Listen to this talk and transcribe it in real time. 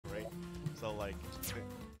So like,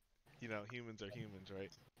 you know, humans are humans, right?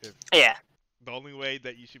 If Yeah. the only way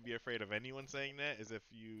that you should be afraid of anyone saying that is if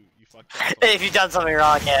you fucked up. If you've done something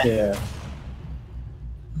wrong, yeah. Yeah.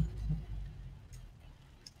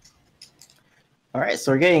 All right,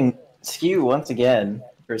 so we're getting Skew once again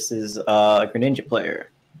versus Greninja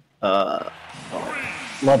player,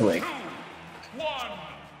 Ludwig.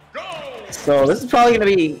 So this is probably going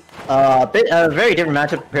to be a very different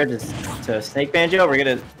matchup compared to Snake Banjo. We're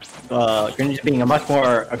going to Greninja being a much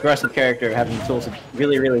more aggressive character, having the tools to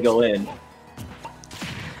really go in.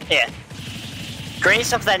 Yeah. Great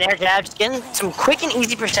stuff with that air jab, just getting some quick and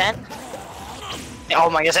easy percent. Oh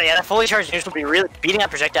my goodness, yeah, that fully charged neutral will be really beating up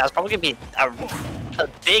projectiles. Probably gonna be a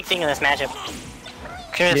big thing in this matchup.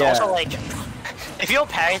 Because it's also like, if you don't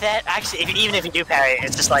parry that, actually, even if you do parry,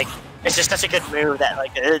 it's just like, it's just such a good move that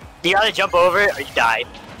like, you either jump over it or you die.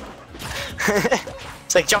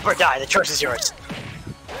 It's like jump or die, the choice is yours.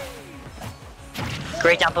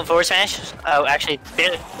 Great down forward smash. Oh, actually,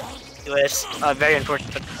 it was very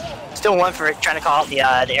unfortunate, but still one for trying to call out the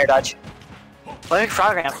air dodge.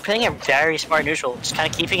 LudwigFrog right now, playing a very smart neutral, just kind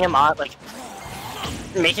of keeping him on, like,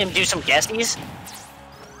 making him do some guessies.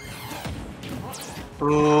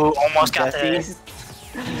 Ooh, almost got the...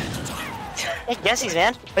 Guessies,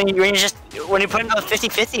 man. When you put him on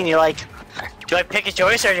 50-50 and you're like, do I pick a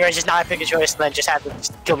choice or do I just not pick a choice and then just have to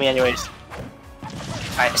just kill me anyways?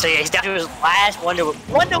 Alright, so yeah, he's down to his last Wonder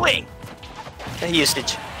Wing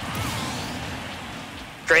usage.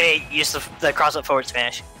 Great use of the cross-up forward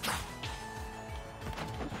smash.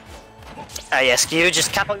 Yeah, Skew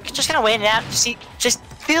just kind of waiting out, just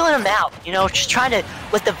feeling him out, you know, just trying to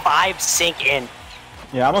let the vibes sink in.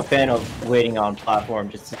 Yeah, I'm a fan of waiting on platform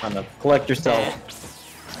just to kind of collect yourself,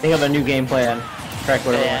 think of a new game plan, correct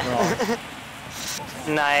whatever went wrong.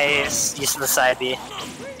 Nice use of the side B.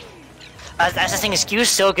 That's the thing, Skew's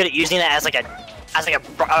so good at using that as like a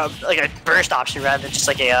burst option rather than just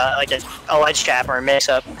like a ledge trap or a mix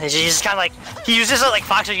up. He's just kind of like, he uses it like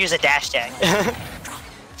Fox would use a dash tag.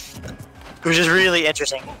 Which is really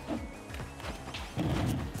interesting.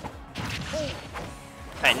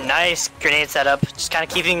 Alright, nice grenade setup. Just kind of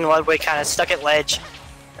keeping Ludwig kind of stuck at ledge.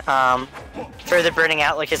 Further burning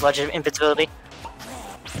out like his ledge of invincibility.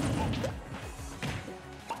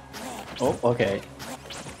 Oh, okay.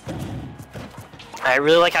 I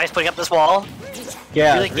really like how he's putting up this wall.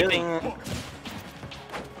 Yeah, really keeping...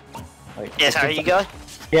 Like, yeah, sorry, you go?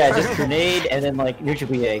 Yeah, just grenade and then like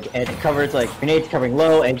neutral egg, and it covers like grenades covering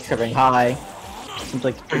low, eggs covering high. Seems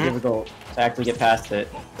like it's pretty difficult to actually get past it.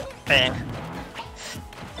 Man.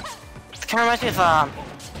 It kind of reminds me of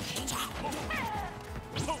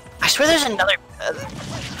I swear there's another.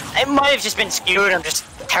 It might have just been skewed. I'm just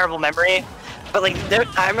terrible memory. But like,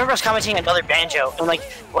 I remember I was commenting on another Banjo, and like,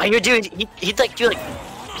 what he would do, he'd like do like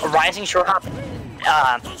a rising short hop,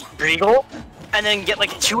 Regal, and then get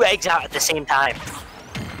like 2 eggs out at the same time.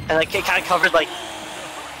 And like it kind of covered like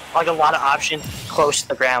a lot of options close to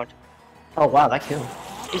the ground. Oh wow, that killed.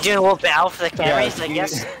 He's doing a little bow for the cameras, yeah, I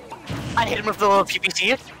guess. I hit him with the little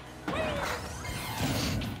PPC.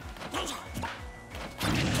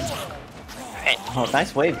 Right. Oh,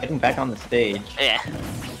 nice wave getting back on the stage. Yeah.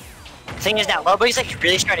 The thing is now, Ludwig's like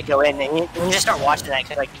really starting to go in, and you need to start watching that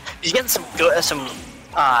because like he's getting some good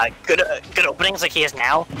openings like he is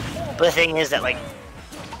now. But the thing is that like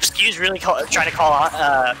Skew's really trying to call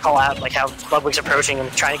out like how Ludwig's approaching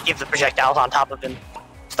and trying to give the projectiles on top of him.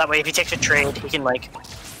 So that way if he takes a trade, he can like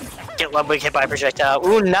get Ludwig hit by a projectile.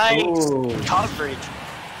 Ooh, nice coverage.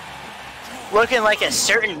 Looking like a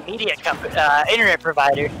certain media internet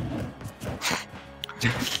provider.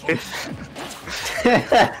 I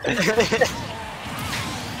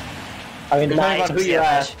mean, depending Nice. on who you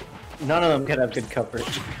ask, none of them can have good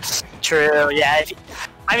coverage. True, yeah.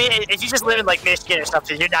 I mean, if you just live in like Michigan or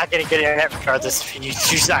something, you're not getting good internet regardless if you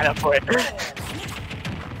sign up for it.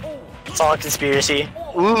 It's all a conspiracy.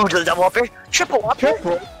 Ooh, the double up here, triple up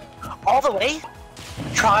here, all the way,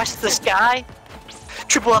 across the sky,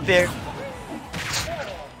 triple up here.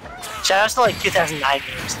 Shout out to like 2009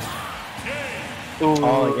 games. Ooh.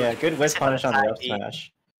 Oh yeah, good whip punish on the up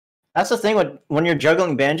smash. That's the thing when you're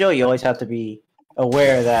juggling Banjo, you always have to be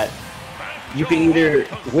aware that you could either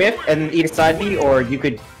whip and eat a side B, or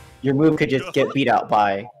your move could just get beat out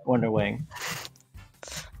by Wonder Wing.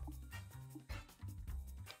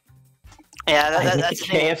 Yeah, that's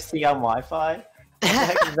KFC on Wi-Fi. What the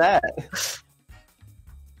heck is that?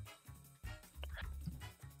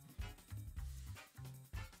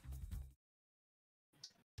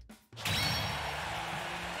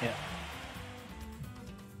 Yeah.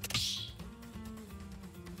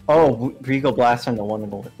 Oh, Regal Blast on the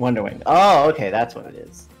Wonder Wing. Oh, okay, that's what it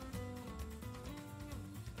is.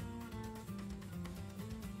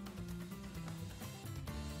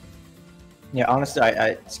 Yeah, honestly,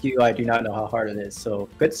 Skew, I do not know how hard it is. So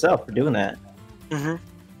good stuff for doing that. Mm-hmm.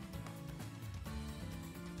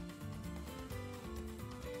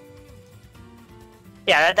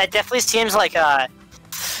 Yeah, that definitely seems like you can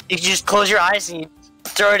just close your eyes and you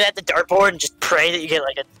throw it at the dartboard and just pray that you get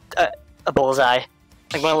like a bullseye,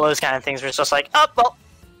 like one of those kind of things where it's just like, oh well,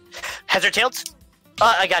 heads or tails?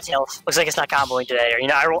 I got tails. Looks like it's not comboing today, or you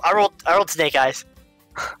know, I rolled snake eyes.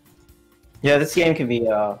 Yeah, this game can be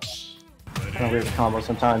kind of weird combo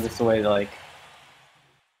sometimes. It's the way like,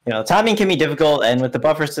 you know, timing can be difficult, and with the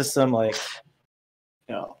buffer system, like,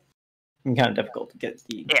 you know, it can be kind of difficult to get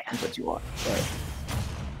the inputs you want. But,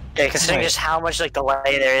 yeah, considering just how much like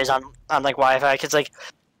delay there is on like Wi-Fi, because like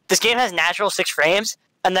this game has natural 6 frames,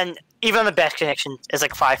 and then even on the best connection is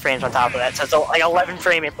like 5 frames on top of that, so it's like 11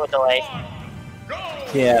 frame input delay.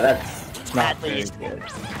 Yeah, that's not very good.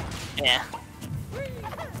 Yeah.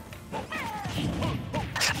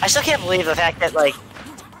 I still can't believe the fact that like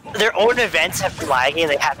their own events have been lagging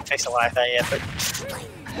and they haven't fixed the Wi-Fi yet, but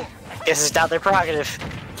I guess it's not their prerogative.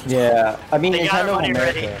 Yeah, I mean, Nintendo in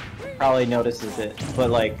America probably notices it, but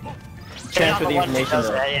like, transfer the information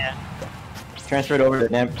to, transfer it over to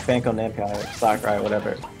Banco Namco, Sakurai,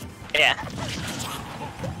 whatever. Yeah.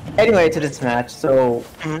 Anyway, to this match, so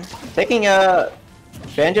taking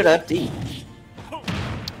Banjo to FD.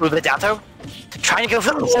 With the down throw? Trying to go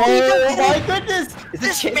for the oh my goodness! Is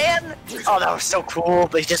this man! Oh, that was so cool,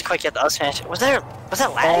 but he just quite get the up smash. Was that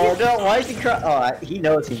lag? Oh no, why is he crying? Oh, he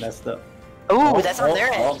knows he messed up. Ooh, that's on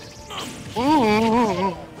their end.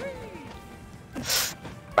 Ooh.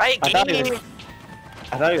 Right, I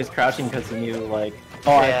thought he was crouching because he knew, like,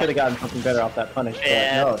 oh, I could have gotten something better off that punish, but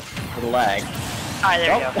no, for the lag. Alright,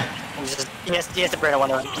 there we go. He has to burn a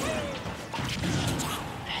 1-1.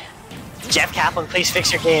 Jeff Kaplan, please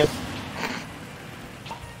fix your game.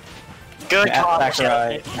 Good call.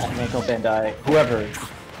 Sakurai, Manko Bandai, whoever.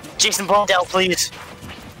 Jason Blundell, please.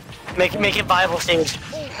 Make it viable stage.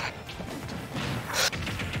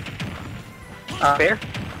 Fair.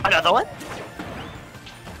 Another one?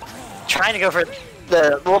 Trying to go for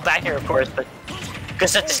the little back air, of course, but good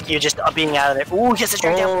stuff to Skew just being out of there. Ooh, he gets the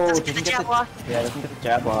jab down. Doesn't get the jab block. Yeah, doesn't get the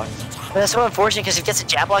jab block. But that's so unfortunate because if he gets a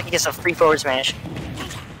jab block, he gets a free forward smash.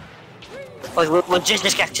 Like, legit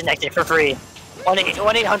just got connected for free.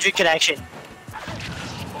 1-800 connection.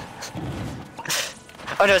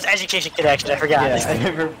 Oh no, it's education connection, I forgot. Yeah, I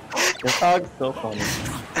never... This dog's so funny.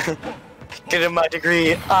 Get him my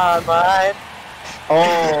degree online.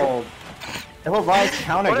 Oh! Little Rise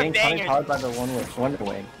counter getting banger. punished hard by the Wonder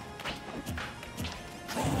Wing.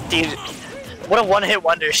 Dude, what a one-hit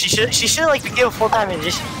wonder. She should like give a full time and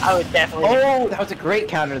just I would definitely. Oh, that was a great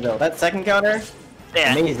counter though. That second counter,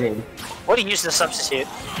 amazing. What a use of the substitute.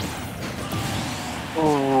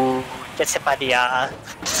 Ooh, gets hit by the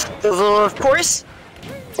of course.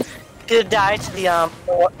 Good die to the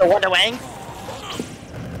Wonder Wang.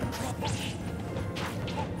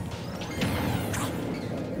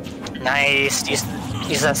 Nice.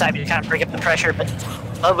 Use that side to kind of break up the pressure, but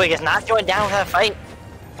Ludwig is not going down without a fight.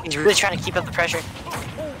 He's really trying to keep up the pressure.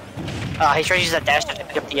 He tries to use that dash to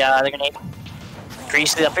pick up the grenade.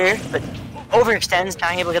 Grease the up air, but overextends,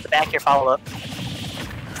 not able to get the back air follow up.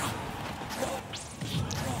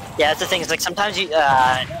 Yeah, that's the thing. Is like sometimes you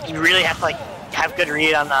really have to like have good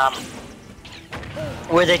read on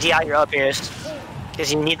where they DI your up airs,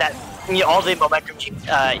 because you need that. You need all the momentum you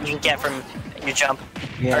can get from your jump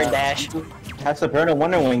or dash. Has to burn a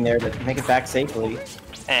Wonder Wing there to make it back safely.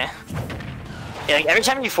 Yeah, like every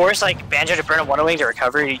time you force like Banjo to burn a Wonder Wing to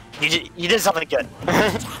recover, you did something good.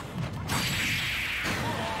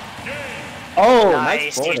 Oh,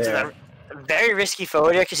 nice forward air. Very risky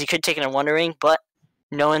forward air because he could take in a Wonder Wing, but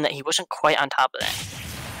knowing that he wasn't quite on top of that.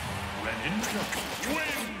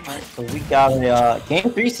 Alright, so we got a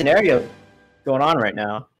Game 3 scenario going on right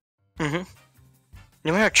now.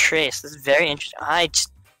 Numero Trace. This is very interesting. I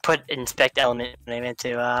just put Inspect Element when I meant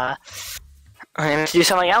to do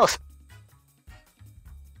something else.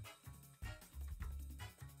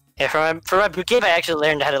 Yeah, for my boot camp, I actually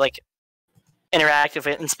learned how to like interact with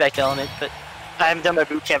Inspect Element, but I haven't done my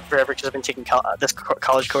boot camp forever because I've been taking this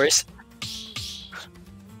college course.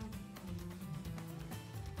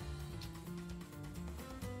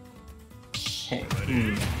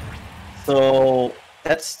 Okay. So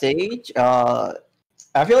that stage, I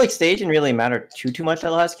feel like stage didn't really matter too much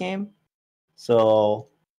that last game. So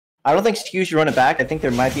I don't think Skew should run it back. I think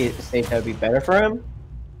there might be a stage that would be better for him.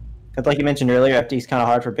 Because like you mentioned earlier, FD is kind of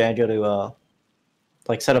hard for Banjo to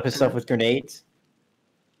like set up his stuff with grenades.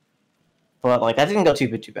 But like that didn't go too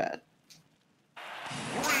bad.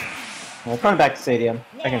 Well, run back to stadium.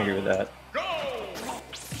 I can agree with that.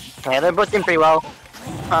 Yeah, they're both doing pretty well.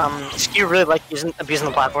 Skew really like abusing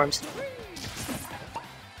the platforms.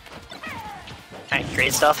 Alright,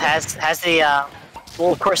 great stuff. Has the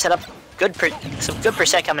little core set up. Some good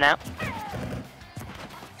percent coming out.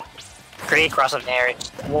 Great cross-up there.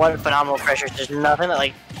 What phenomenal pressure. There's nothing that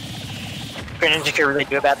like Greninja can really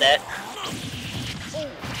do about that.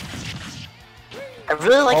 I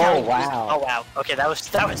really like how. Wow. Oh wow. Okay, that's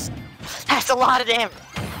a lot of damage.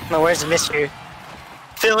 No, where's the Mr.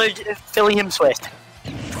 Philly Swift?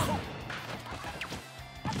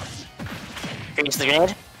 Grease the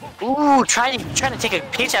grenade. Ooh, trying to take a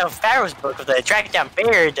page out of Pharaoh's book with the track down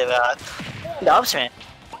bear to the up smash.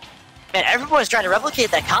 Man, everyone's trying to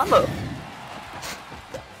replicate that combo.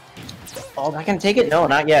 Oh, I can take it? No,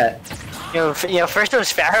 not yet. You know, first it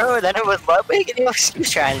was Pharaoh, then it was Ludwig, and Skew's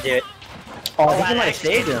trying to do it. Oh, I think he might have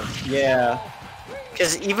saved him. Yeah.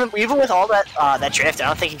 Because even with all that that drift, I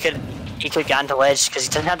don't think he could have gotten to ledge because he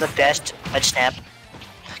doesn't have the best ledge snap.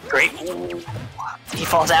 Great. Ooh. He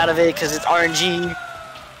falls out of it because it's RNG.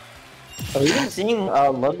 So we've been seeing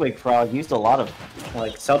LudwigFrog used a lot of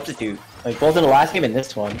like substitute, like both in the last game and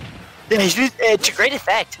this one. Yeah, it's a great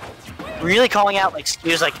effect. Really calling out like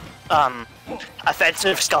Skew's like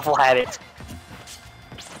offensive scuffle habits.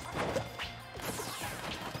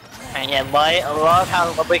 And yeah, I love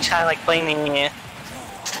how Ludwig's kind of like playing the.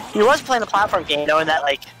 He was playing the platform game, knowing that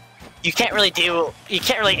like you can't really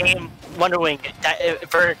aim Wonder Wing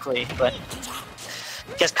vertically, but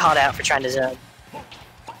gets caught out for trying to zone,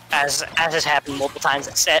 as has happened multiple times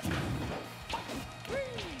in set.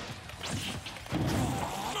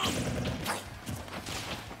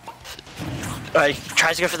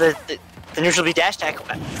 Tries to go for the neutral B dash attack,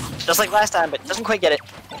 just like last time, but doesn't quite get it.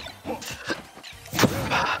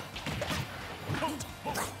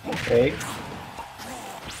 Okay.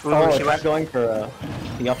 Oh, he was going for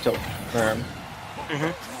the up tilt for him.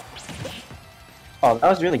 Oh, that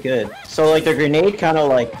was really good. So like the grenade kind of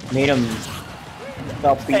like made him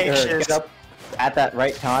get up at that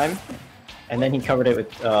right time, and then he covered it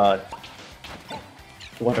with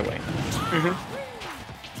Wonder Wing.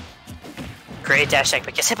 Great dash attack,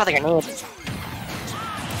 but gets hit by the grenade.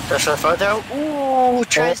 Goes for the photo. Ooh,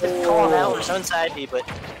 tries to call him out with his own side B, but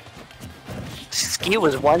Skew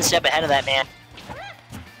was one step ahead of that man.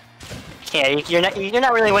 Yeah, you're not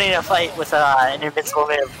really winning a fight with an invincible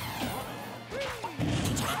move.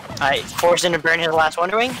 Alright, forced him to burn his last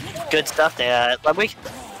Wonder Wing. Good stuff there, Ludwig.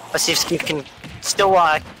 Let's see if Skew can still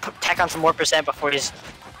tack on some more percent before he's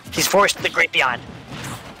forced the Great Beyond.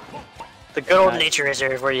 The good old nature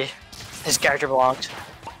reserve where his character belongs.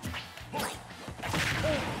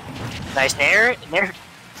 Nice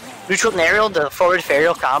neutral aerial to forward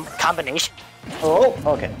aerial combination. Oh,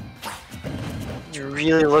 okay. He's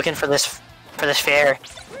really looking for this fair.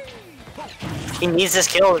 He needs this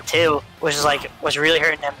kill too, which is like was really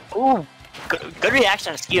hurting him. Ooh, good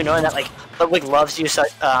reaction on Skew, knowing that like Ludwig loves to use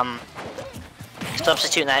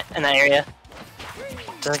substitute in that area.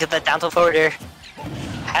 Doesn't get that down tilt forward air.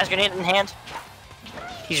 Has grenade in hand.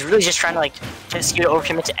 He's really just trying to like get Skew to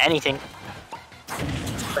overcommit to anything.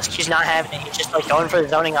 But Skew's not having it. He's just like going for the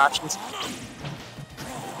zoning options.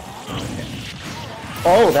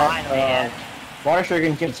 Oh, that Water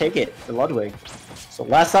Sugar can take it for Ludwig. So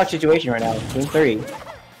last stock situation right now, Team 3.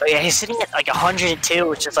 But yeah, he's sitting at like 102,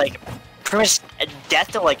 which is like pretty much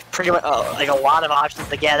death to like pretty much like a lot of options.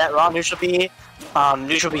 Like yeah, that raw neutral B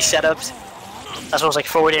setups, as well as like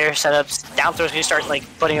forward air setups. Down throw's gonna start like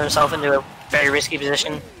putting himself into a very risky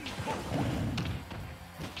position.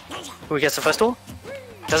 Who gets the first tool?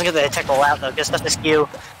 Doesn't get the tech roll out though. Gets stuff to Skew,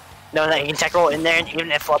 knowing that he can tech roll in there, and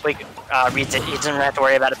even if Ludwig reads it, he doesn't have to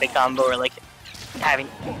worry about a big combo or like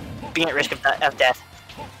being at risk of death.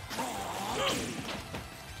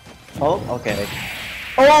 Oh, okay.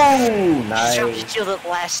 Oh, nice. Drop shield at the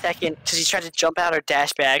last second because he's trying to jump out or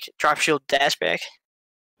dash back. Drop shield, dash back.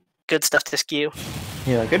 Good stuff to Skew.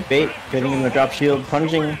 Yeah, good bait. Getting him the drop shield,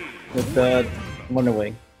 punishing with the Wonder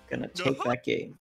Wing. Gonna take that game.